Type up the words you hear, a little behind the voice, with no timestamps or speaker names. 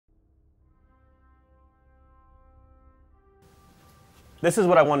This is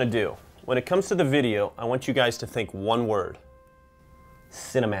what I want to do. When it comes to the video, I want you guys to think one word.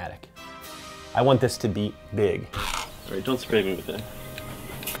 Cinematic. I want this to be big. All right, don't spray me with that.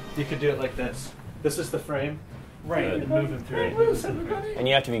 You could do it like this. This is the frame. Right, and moving through it. And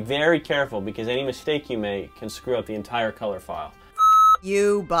you have to be very careful because any mistake you make can screw up the entire color file.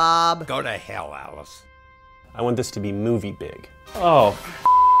 You, Bob. Go to hell, Alice. I want this to be movie big. Oh,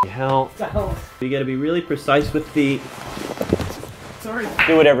 hell. You gotta be really precise with the... Sorry.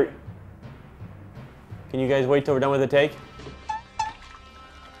 Do whatever. Can you guys wait till we're done with the take?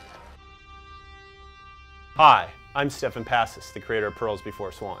 Hi, I'm Stephan Pastis, the creator of Pearls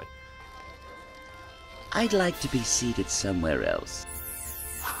Before Swine. I'd like to be seated somewhere else.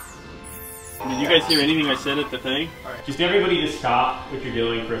 Did you guys hear anything I said at the thing? Right. Just everybody just stop what you're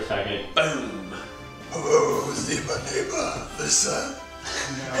doing for a second. Boom. Hello, Ziba neighbor. Listen.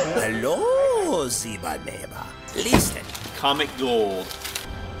 Hello, Ziba neighbor. Listen. Comic gold.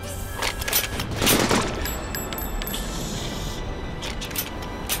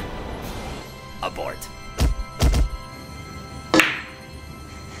 Abort.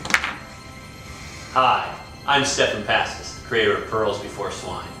 Hi, I'm Stephan Pastis, the creator of Pearls Before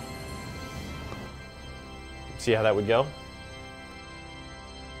Swine. See how that would go?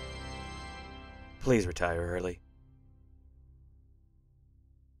 Please retire early.